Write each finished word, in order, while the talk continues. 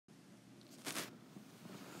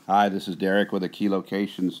Hi, this is Derek with the Key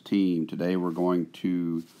Locations team. Today we're going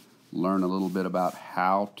to learn a little bit about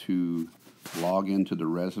how to log into the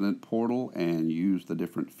resident portal and use the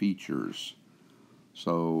different features.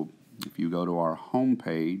 So if you go to our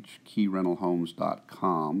homepage,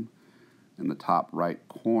 keyrentalhomes.com, in the top right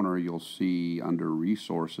corner you'll see under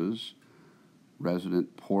Resources,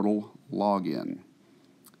 Resident Portal Login.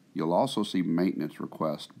 You'll also see Maintenance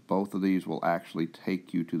Request. Both of these will actually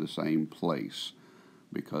take you to the same place,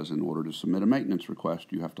 because in order to submit a maintenance request,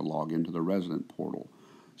 you have to log into the resident portal.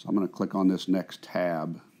 So I'm going to click on this next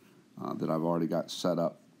tab that I've already got set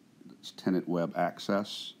up. It's Tenant Web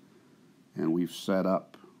Access, and we've set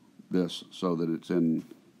up this so that it's in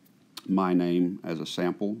my name as a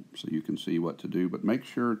sample so you can see what to do. But make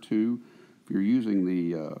sure to, if you're using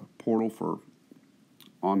the portal for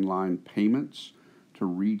online payments, to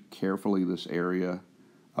read carefully this area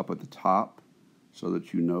up at the top, so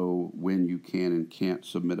that you know when you can and can't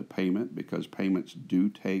submit a payment, because payments do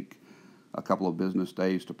take a couple of business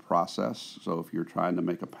days to process. So if you're trying to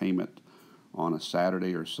make a payment on a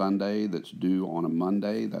Saturday or Sunday that's due on a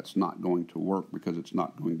Monday, that's not going to work because it's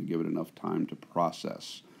not going to give it enough time to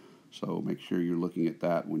process. So make sure you're looking at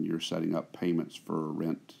that when you're setting up payments for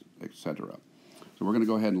rent, etc. So we're going to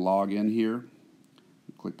go ahead and log in here.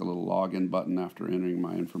 Click the little login button after entering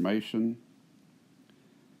my information.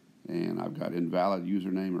 And I've got invalid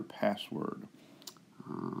username or password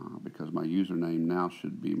because my username now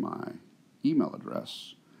should be my email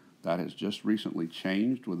address. That has just recently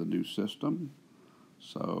changed with a new system,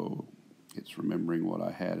 so it's remembering what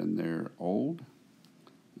I had in there old.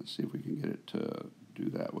 Let's see if we can get it to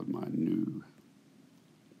do that with my new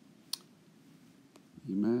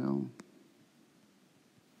email.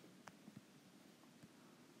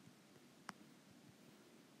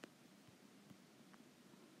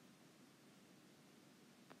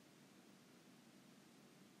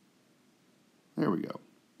 There we go.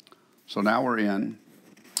 So now we're in.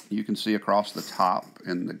 You can see across the top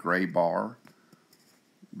in the gray bar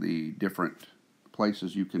the different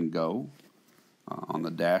places you can go. On the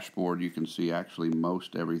dashboard you can see actually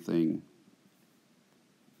most everything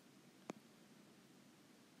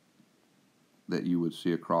that you would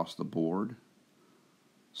see across the board.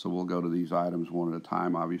 So we'll go to these items one at a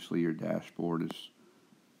time. Obviously your dashboard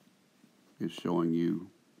is showing you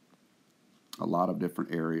a lot of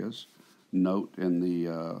different areas. Note in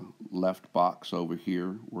the left box over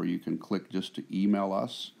here where you can click just to email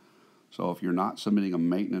us. So if you're not submitting a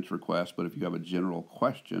maintenance request, but if you have a general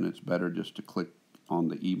question, it's better just to click on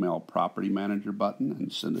the email property manager button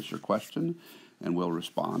and send us your question, and we'll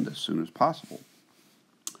respond as soon as possible.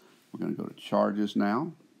 We're going to go to charges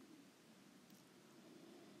now.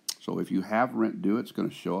 So if you have rent due, it's going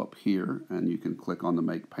to show up here, and you can click on the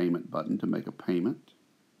make payment button to make a payment.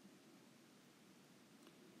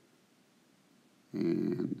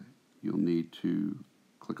 And you'll need to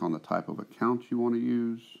click on the type of account you want to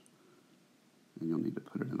use, and you'll need to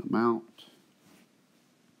put in an amount,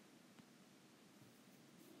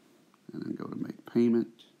 and then go to make payment.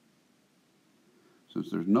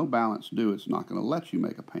 Since there's no balance due, it's not going to let you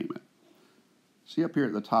make a payment. See up here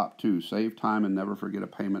at the top too, save time and never forget a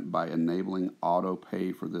payment by enabling auto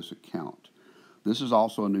pay for this account. This is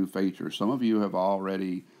also a new feature. Some of you have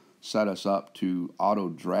already set us up to auto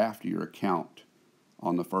draft your account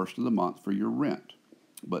on the first of the month for your rent.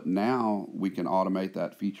 But now we can automate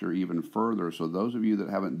that feature even further. So those of you that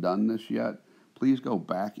haven't done this yet, please go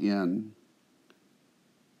back in,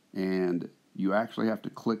 and you actually have to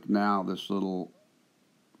click now this little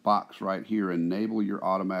box right here, enable your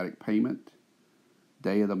automatic payment,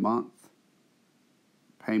 day of the month,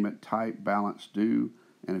 payment type, balance due.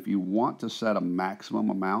 And if you want to set a maximum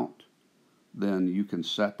amount, then you can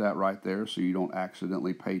set that right there so you don't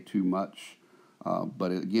accidentally pay too much.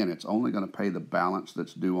 But again, it's only going to pay the balance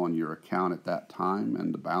that's due on your account at that time,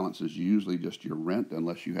 and the balance is usually just your rent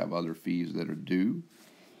unless you have other fees that are due.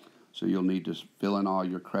 So you'll need to fill in all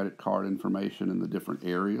your credit card information in the different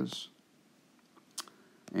areas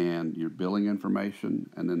and your billing information,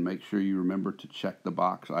 and then make sure you remember to check the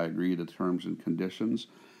box, I agree to terms and conditions,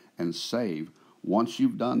 and save. Once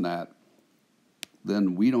you've done that,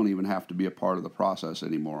 then we don't even have to be a part of the process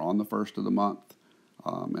anymore. On the first of the month,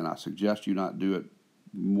 and I suggest you not do it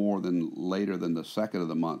more than later than the second of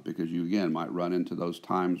the month, because you again might run into those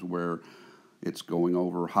times where it's going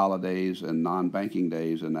over holidays and non-banking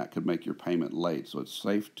days, and that could make your payment late. So it's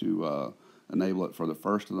safe to enable it for the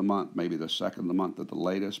first of the month, maybe the second of the month at the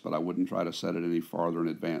latest, but I wouldn't try to set it any farther in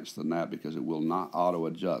advance than that, because it will not auto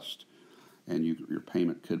adjust and your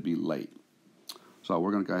payment could be late. So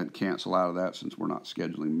we're going to go ahead and cancel out of that since we're not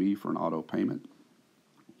scheduling me for an auto payment.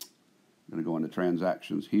 I'm going to go into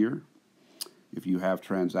transactions here. If you have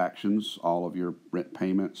transactions, all of your rent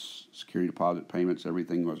payments, security deposit payments,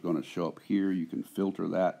 everything is going to show up here. You can filter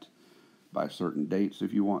that by certain dates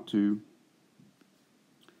if you want to.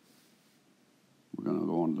 We're going to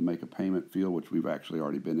go on to make a payment field, which we've actually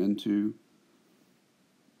already been into.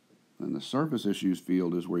 And the service issues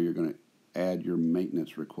field is where you're going to add your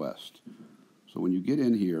maintenance request. So when you get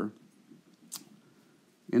in here,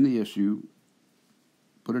 in the issue,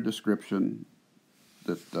 put a description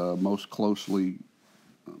that most closely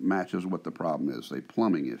matches what the problem is, a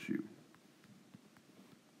plumbing issue.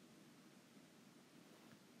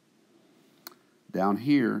 Down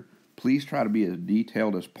here, please try to be as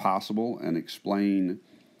detailed as possible and explain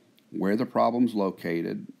where the problem's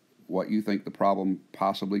located, what you think the problem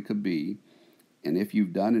possibly could be, and if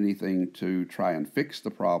you've done anything to try and fix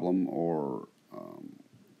the problem or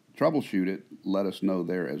troubleshoot it, let us know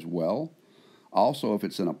there as well. Also, if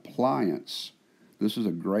it's an appliance, this is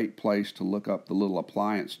a great place to look up the little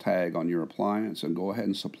appliance tag on your appliance and go ahead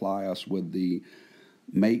and supply us with the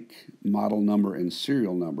make, model number, and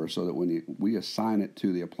serial number so that when we assign it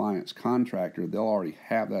to the appliance contractor, they'll already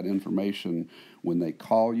have that information when they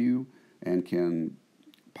call you and can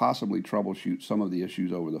possibly troubleshoot some of the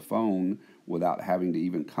issues over the phone without having to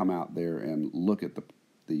even come out there and look at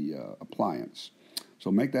the appliance. So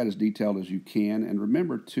make that as detailed as you can. And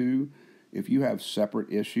remember, too, if you have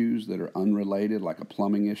separate issues that are unrelated, like a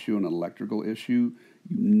plumbing issue and an electrical issue,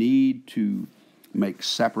 you need to make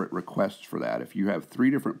separate requests for that. If you have 3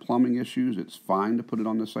 different plumbing issues, it's fine to put it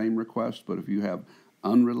on the same request, but if you have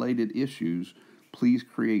unrelated issues, please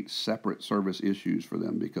create separate service issues for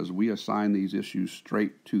them, because we assign these issues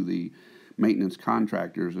straight to the maintenance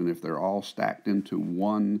contractors, and if they're all stacked into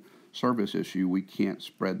one service issue, we can't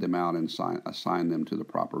spread them out and assign them to the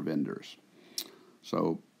proper vendors.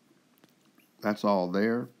 So that's all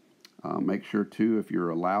there. Make sure, too, if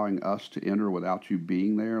you're allowing us to enter without you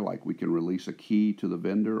being there, like we can release a key to the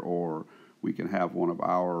vendor, or we can have one of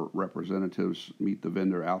our representatives meet the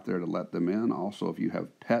vendor out there to let them in. Also, if you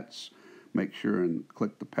have pets, make sure and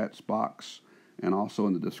click the pets box. And also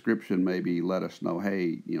in the description, maybe let us know,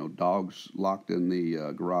 hey, dogs locked in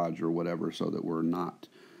the garage or whatever, so that we're not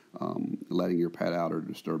letting your pet out or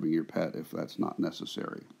disturbing your pet if that's not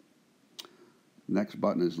necessary. Next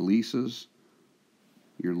button is leases.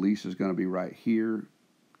 Your lease is going to be right here.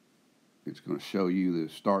 It's going to show you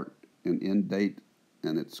the start and end date,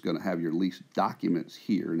 and it's going to have your lease documents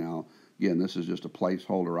here. Now, again, this is just a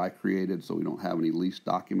placeholder I created, so we don't have any lease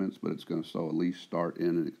documents, but it's going to show a lease start,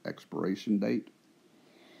 end, and expiration date.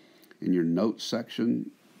 In your notes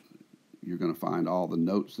section, you're going to find all the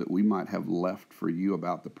notes that we might have left for you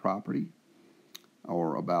about the property,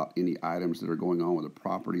 or about any items that are going on with the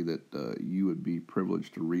property that you would be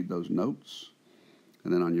privileged to read those notes.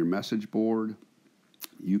 And then on your message board,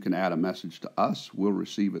 you can add a message to us. We'll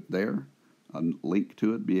receive it there, a link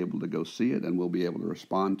to it, be able to go see it, and we'll be able to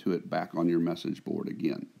respond to it back on your message board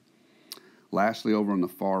again. Lastly, over on the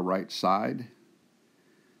far right side,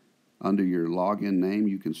 under your login name,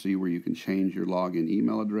 you can see where you can change your login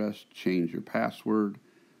email address, change your password,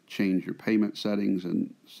 change your payment settings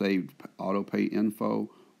and saved auto pay info,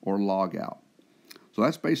 or log out. So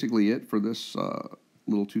that's basically it for this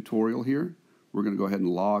little tutorial here. We're going to go ahead and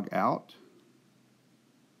log out,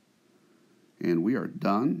 and we are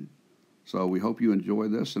done. So we hope you enjoy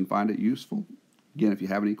this and find it useful. Again, if you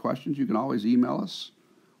have any questions, you can always email us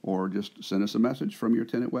or just send us a message from your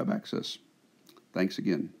Tenant Web Access. Thanks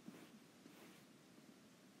again.